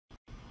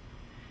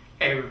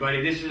Okay,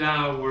 everybody, this is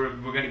how we're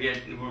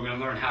gonna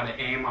learn how to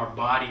aim our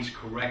bodies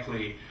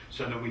correctly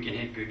so that we can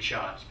hit good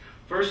shots.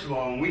 First of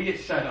all, when we get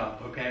set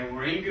up, okay,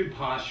 we're in good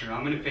posture.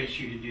 I'm gonna face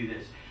you to do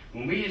this.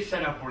 When we get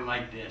set up, we're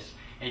like this,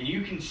 and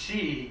you can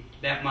see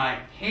that my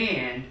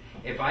hand,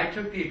 if I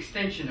took the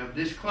extension of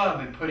this club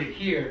and put it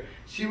here,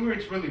 see where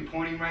it's really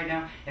pointing right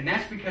now? And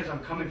that's because I'm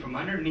coming from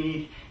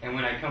underneath, and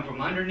when I come from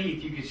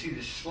underneath, you can see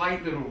the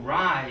slight little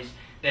rise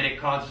that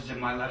it causes in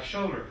my left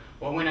shoulder.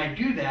 Well, when I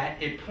do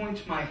that, it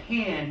points my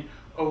hand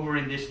over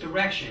in this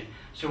direction.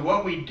 So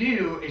what we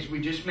do is we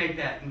just make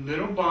that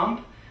little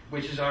bump,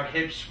 which is our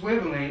hip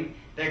swiveling,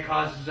 that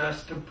causes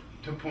us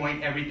to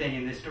point everything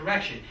in this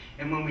direction.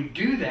 And when we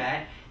do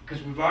that,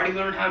 because we've already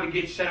learned how to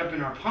get set up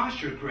in our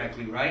posture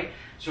correctly, right?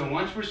 So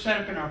once we're set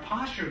up in our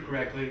posture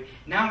correctly,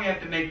 now we have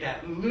to make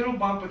that little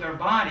bump with our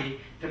body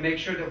to make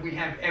sure that we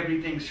have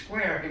everything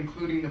square,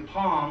 including the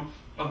palm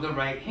of the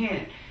right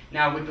hand.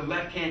 Now with the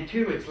left hand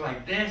too, it's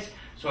like this.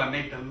 So I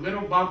make the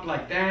little bump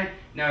like that.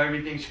 Now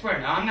everything's square.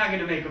 Now I'm not going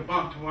to make a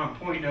bump to where I'm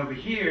pointing over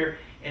here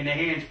and the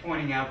hand's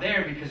pointing out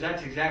there, because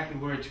that's exactly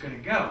where it's going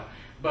to go.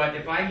 But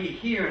if I get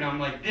here and I'm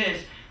like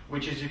this,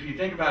 which is, if you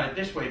think about it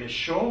this way, the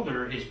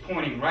shoulder is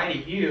pointing right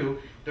at you,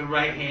 the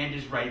right hand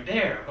is right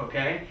there,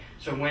 okay?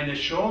 So when the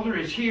shoulder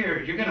is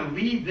here, you're going to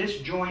leave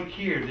this joint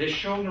here, this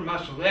shoulder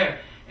muscle there,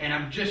 and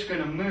I'm just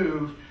going to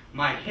move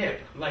my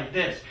hip like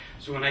this.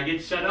 So when I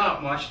get set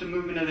up, watch the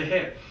movement of the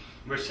hip.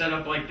 We're set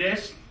up like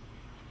this,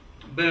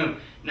 boom.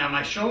 Now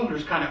my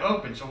shoulder's kind of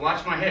open, so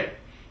watch my hip.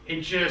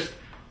 It just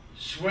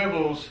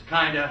swivels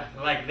kind of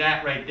like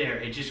that right there.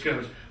 It just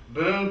goes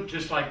boom,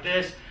 just like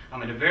this.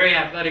 I'm in a very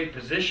athletic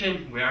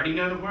position. We already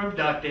know that we're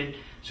abducted,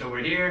 so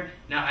we're here.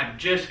 Now I'm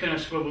just going to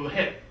swivel the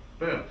hip,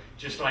 boom,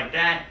 just like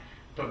that.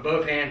 Put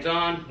both hands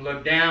on,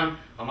 look down.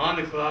 I'm on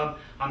the club.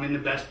 I'm in the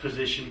best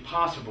position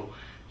possible.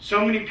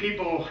 So many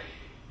people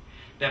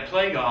that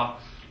play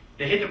golf,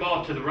 they hit the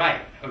ball to the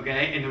right,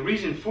 okay? And the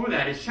reason for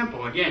that is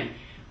simple. Again,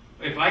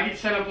 if I get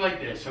set up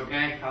like this,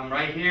 okay, I'm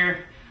right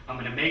here, I'm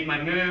going to make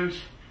my moves,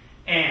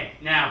 and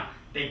now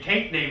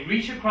they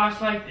reach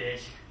across like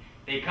this,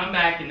 they come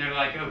back and they're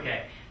like,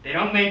 okay, they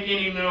don't make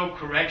any little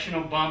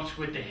correctional bumps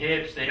with the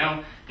hips, they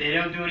don't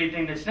do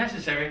anything that's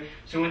necessary,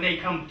 so when they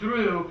come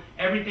through,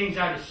 everything's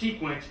out of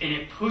sequence and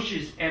it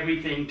pushes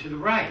everything to the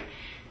right.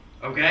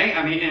 Okay,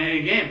 I mean, and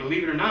again,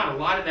 believe it or not, a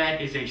lot of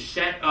that is a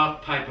set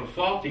up type of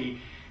faulty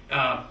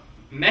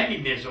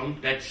mechanism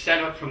that's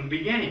set up from the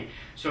beginning.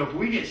 So if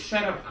we get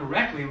set up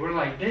correctly, we're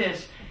like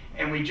this,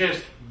 and we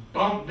just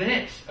bump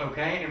this,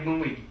 okay? And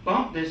when we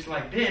bump this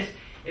like this,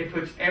 it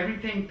puts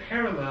everything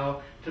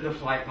parallel to the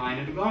flight line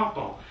of the golf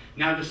ball.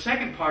 Now the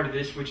second part of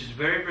this, which is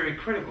very, very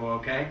critical,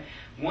 okay?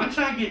 Once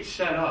I get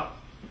set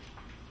up,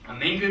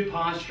 I'm in good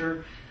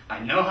posture, I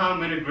know how I'm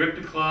going to grip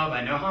the club,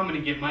 I know how I'm going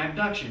to get my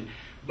abduction.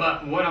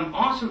 But what I'm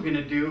also going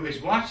to do is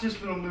watch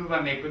this little move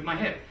I make with my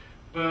hip.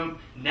 Boom.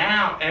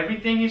 Now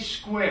everything is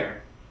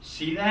square.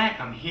 See that?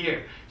 I'm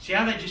here. See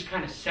how that just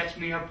kind of sets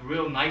me up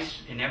real nice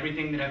in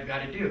everything that I've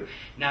got to do.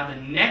 Now the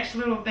next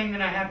little thing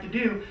that I have to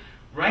do,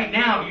 right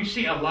now you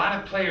see a lot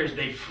of players,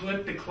 they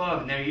flip the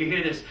club. Now you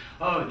hear this,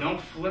 oh,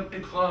 don't flip the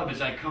club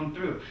as I come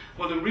through.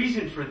 Well, the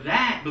reason for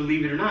that,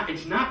 believe it or not,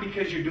 it's not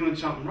because you're doing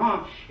something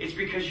wrong. It's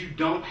because you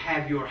don't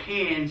have your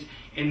hands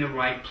in the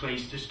right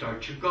place to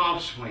start your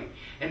golf swing.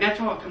 And that's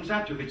all it comes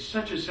out to. It's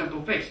such a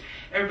simple fix.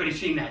 Everybody's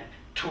seen that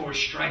tour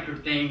striker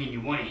thing, and you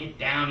want to hit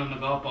down on the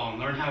golf ball and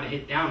learn how to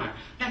hit down on it.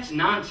 That's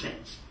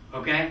nonsense,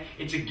 okay?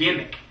 It's a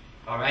gimmick,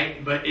 all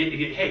right? But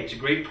hey, it's a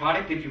great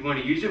product if you want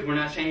to use it. We're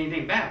not saying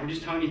anything bad. We're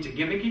just telling you it's a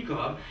gimmicky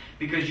club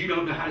because you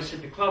don't know how to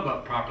set the club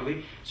up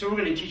properly. So we're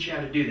going to teach you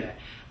how to do that.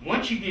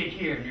 Once you get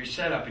here and you're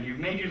set up and you've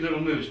made your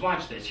little moves,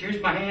 watch this. Here's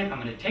my hand.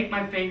 I'm going to take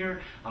my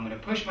finger. I'm going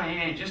to push my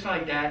hand just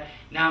like that.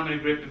 Now I'm going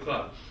to grip the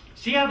club.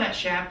 See how that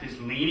shaft is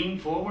leaning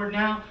forward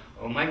now?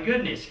 Oh my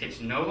goodness, it's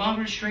no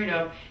longer straight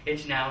up,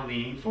 it's now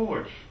leaning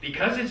forward.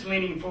 Because it's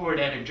leaning forward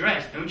at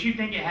address, don't you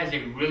think it has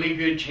a really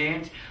good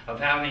chance of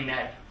having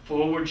that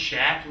forward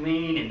shaft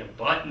lean and the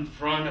butt in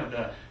front of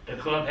the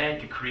club head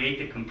to create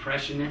the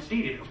compression that's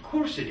needed? Of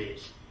course it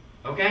is.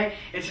 Okay?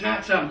 It's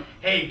not some,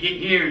 hey, get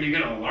here and you're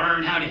going to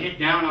learn how to hit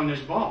down on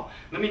this ball.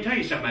 Let me tell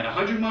you something, at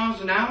 100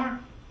 miles an hour,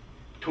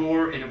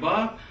 tour and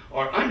above,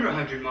 or under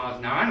 100 miles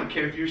an hour, I don't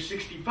care if you're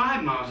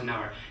 65 miles an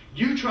hour,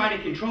 you try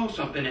to control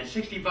something at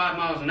 65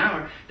 miles an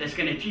hour that's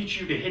going to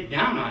teach you to hit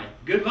down on it.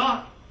 Good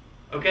luck.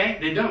 Okay?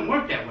 It doesn't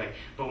work that way.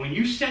 But when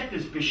you set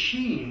this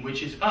machine,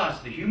 which is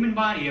us, the human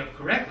body, up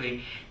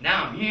correctly,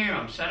 now I'm here,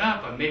 I'm set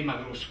up, I've made my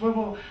little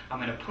swivel, I'm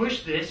going to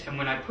push this, and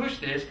when I push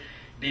this,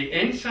 the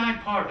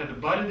inside part of the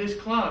butt of this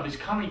club is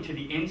coming to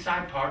the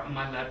inside part of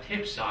my left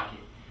hip socket.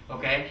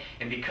 Okay?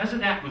 And because of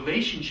that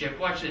relationship,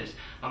 watch this.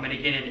 I'm going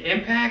to get an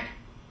impact,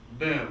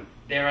 boom.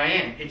 There I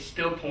am. It's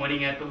still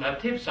pointing at the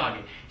left hip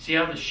socket. See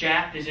how the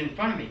shaft is in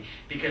front of me?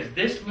 Because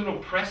this little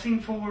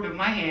pressing forward of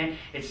my hand,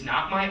 it's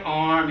not my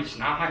arm, it's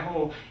not my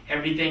whole,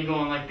 everything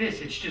going like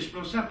this. It's just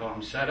real simple.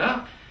 I'm set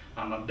up,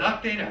 I'm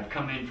abducted, I've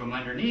come in from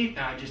underneath,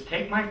 now I just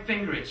take my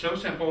finger, it's so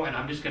simple, and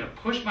I'm just going to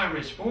push my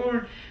wrist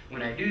forward.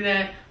 When I do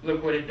that,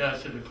 look what it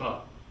does to the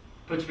club.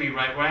 Puts me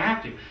right where I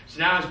have to. So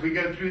now as we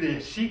go through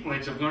the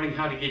sequence of learning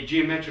how to get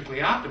geometrically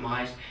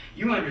optimized,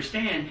 you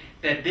understand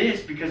that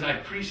this, because I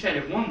preset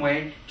it one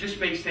way,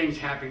 just makes things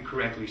happen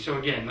correctly. So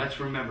again,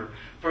 let's remember,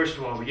 first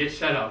of all, we get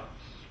set up.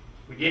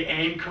 We get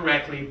aimed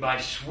correctly by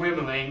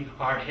swiveling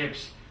our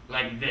hips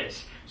like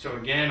this. So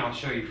again, I'll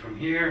show you from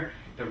here.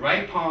 The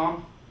right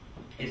palm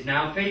is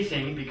now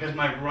facing, because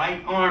my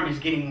right arm is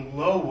getting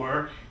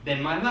lower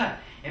than my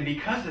left. And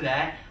because of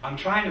that, I'm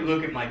trying to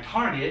look at my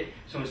target.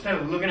 So instead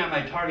of looking at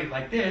my target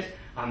like this,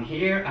 I'm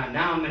here, and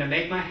now I'm going to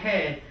make my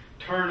head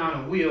turn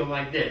on a wheel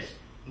like this.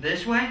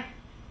 This way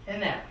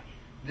and that way.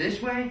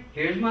 This way,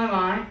 here's my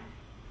line.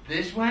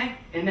 This way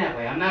and that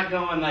way. I'm not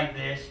going like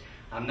this.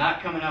 I'm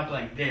not coming up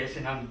like this,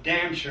 and I'm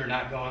damn sure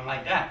not going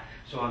like that.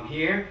 So I'm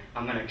here,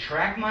 I'm going to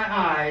track my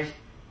eyes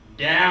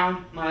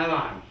down my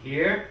line.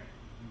 Here,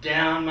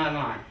 down my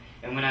line.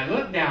 And when I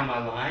look down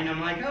my line,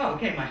 I'm like, oh,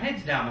 okay, my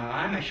head's down my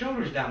line, my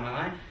shoulder's down my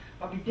line.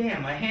 I'll be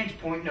damned, my hand's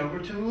pointing over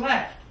to the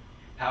left.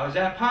 How is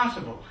that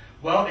possible?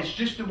 Well, it's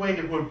just the way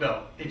that we're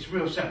built. It's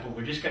real simple.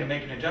 We're just going to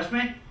make an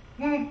adjustment.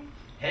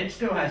 Head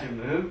still hasn't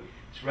moved.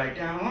 It's right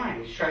down the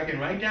line. It's striking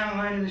right down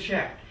the line of the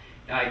shaft.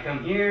 Now I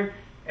come here,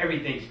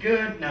 everything's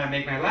good. Now I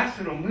make my last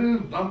little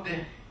move, bump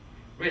the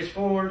wrist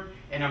forward,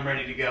 and I'm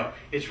ready to go.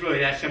 It's really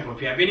that simple.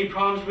 If you have any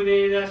problems with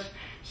any of this,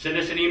 send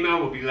us an email.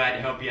 We'll be glad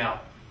to help you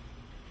out.